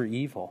use it for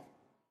evil.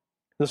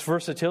 This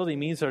versatility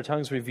means that our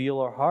tongues reveal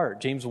our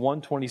heart. James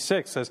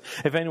 1:26 says,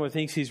 if anyone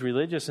thinks he's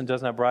religious and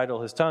does not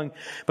bridle his tongue,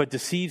 but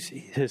deceives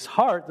his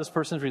heart, this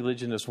person's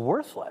religion is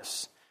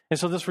worthless. And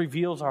so this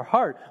reveals our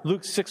heart.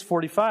 Luke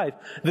 6:45,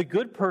 the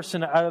good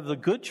person out of the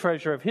good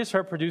treasure of his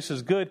heart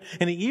produces good,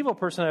 and the evil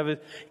person out of his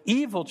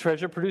evil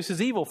treasure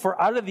produces evil. For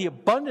out of the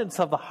abundance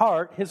of the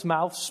heart, his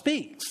mouth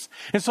speaks.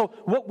 And so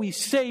what we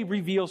say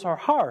reveals our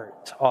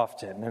heart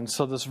often. And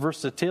so this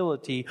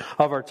versatility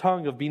of our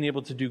tongue, of being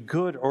able to do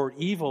good or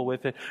evil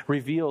with it,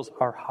 reveals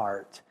our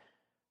heart.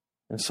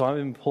 And so I'm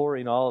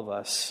imploring all of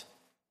us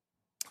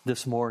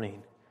this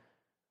morning,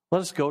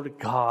 let us go to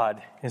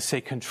God and say,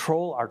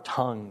 control our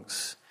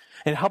tongues.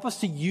 And help us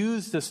to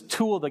use this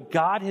tool that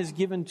God has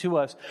given to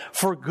us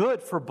for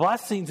good, for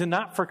blessings, and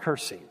not for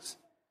cursings.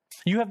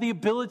 You have the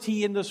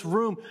ability in this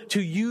room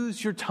to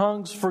use your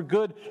tongues for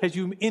good as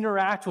you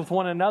interact with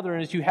one another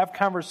and as you have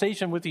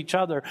conversation with each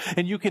other.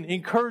 And you can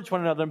encourage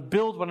one another and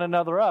build one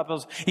another up,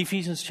 as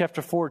Ephesians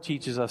chapter 4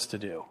 teaches us to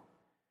do.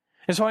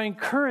 And so I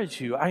encourage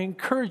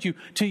you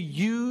to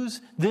use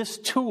this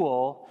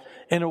tool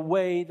in a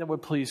way that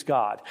would please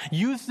God.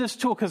 Use this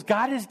tool because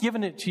God has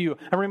given it to you.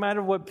 I'm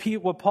reminded of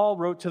what Paul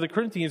wrote to the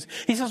Corinthians.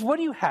 He says, what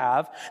do you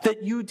have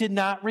that you did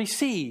not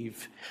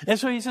receive? And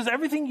so he says,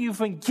 everything you've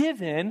been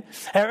given,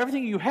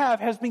 everything you have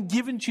has been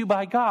given to you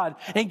by God.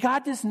 And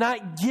God does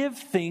not give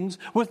things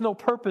with no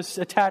purpose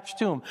attached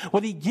to him.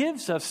 When he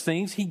gives us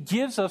things, he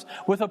gives us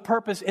with a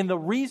purpose. And the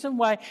reason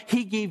why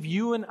he gave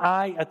you and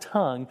I a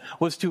tongue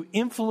was to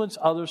influence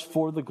others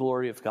for the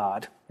glory of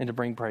God and to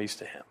bring praise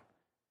to him.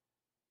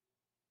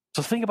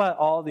 So think about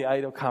all the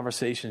idle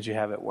conversations you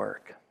have at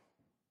work.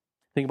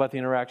 Think about the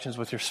interactions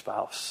with your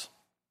spouse.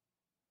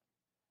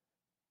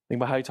 Think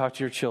about how you talk to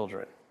your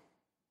children.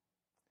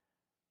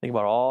 Think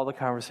about all the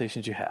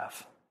conversations you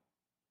have.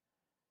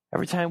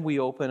 Every time we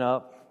open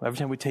up, every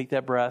time we take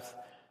that breath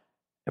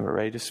and we're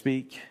ready to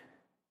speak,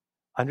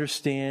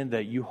 understand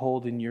that you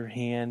hold in your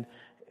hand,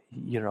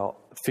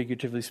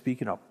 figuratively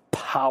speaking, a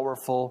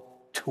powerful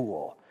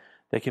tool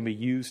that can be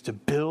used to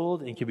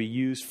build and can be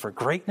used for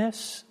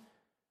greatness,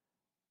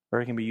 or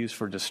it can be used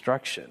for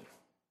destruction,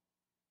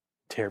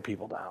 tear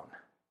people down.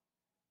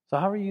 So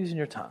how are you using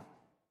your tongue?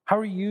 How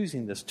are you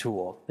using this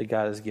tool that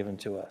God has given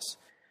to us?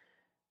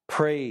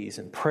 Praise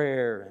and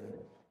prayer and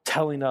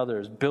telling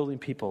others, building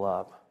people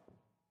up.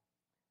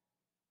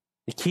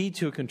 The key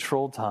to a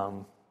controlled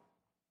tongue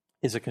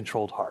is a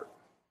controlled heart.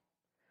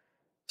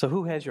 So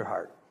who has your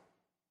heart?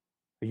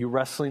 Are you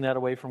wrestling that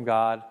away from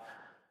God?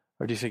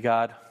 Or do you say,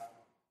 God,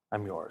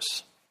 I'm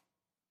yours.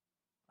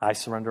 I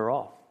surrender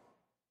all.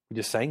 We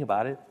just sang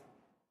about it.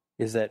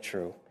 Is that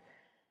true?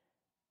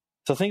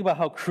 So think about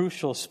how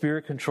crucial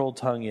spirit-controlled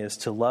tongue is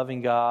to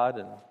loving God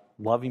and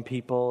loving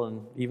people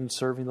and even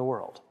serving the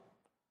world.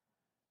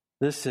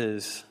 This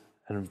is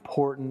an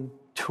important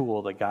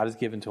tool that God has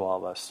given to all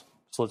of us.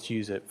 So let's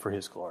use it for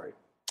his glory.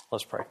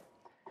 Let's pray.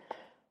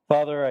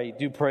 Father, I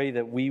do pray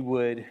that we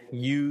would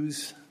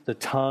use the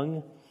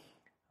tongue,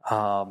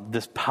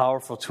 this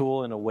powerful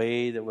tool, in a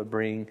way that would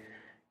bring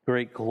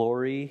great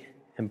glory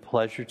and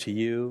pleasure to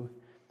you.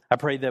 I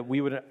pray that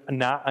we would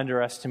not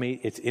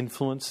underestimate its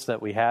influence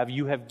that we have.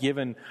 You have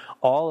given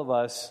all of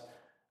us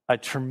a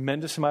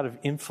tremendous amount of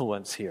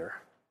influence here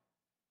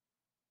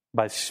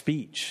by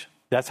speech.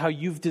 That's how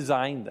you've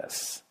designed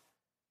this.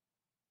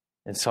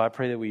 And so I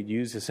pray that we'd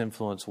use this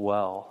influence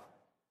well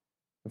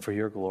and for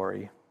your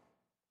glory.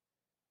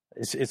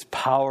 It's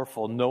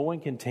powerful. No one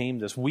can tame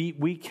this.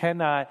 We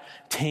cannot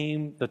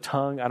tame the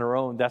tongue on our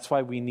own. That's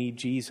why we need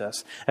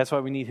Jesus. That's why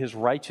we need his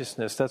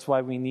righteousness. That's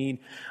why we need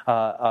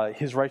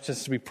his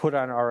righteousness to be put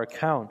on our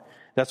account.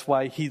 That's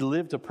why he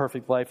lived a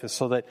perfect life, is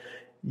so that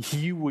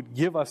he would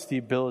give us the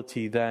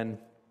ability then,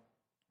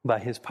 by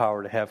his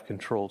power, to have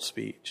controlled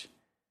speech.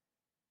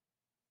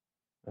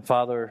 And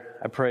Father,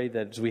 I pray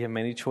that as we have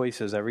many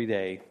choices every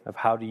day of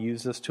how to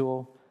use this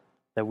tool,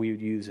 that we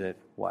would use it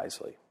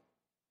wisely.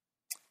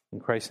 In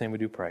Christ's name we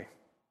do pray.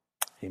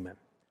 Amen.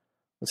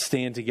 Let's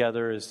stand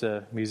together as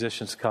the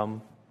musicians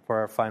come for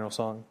our final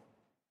song.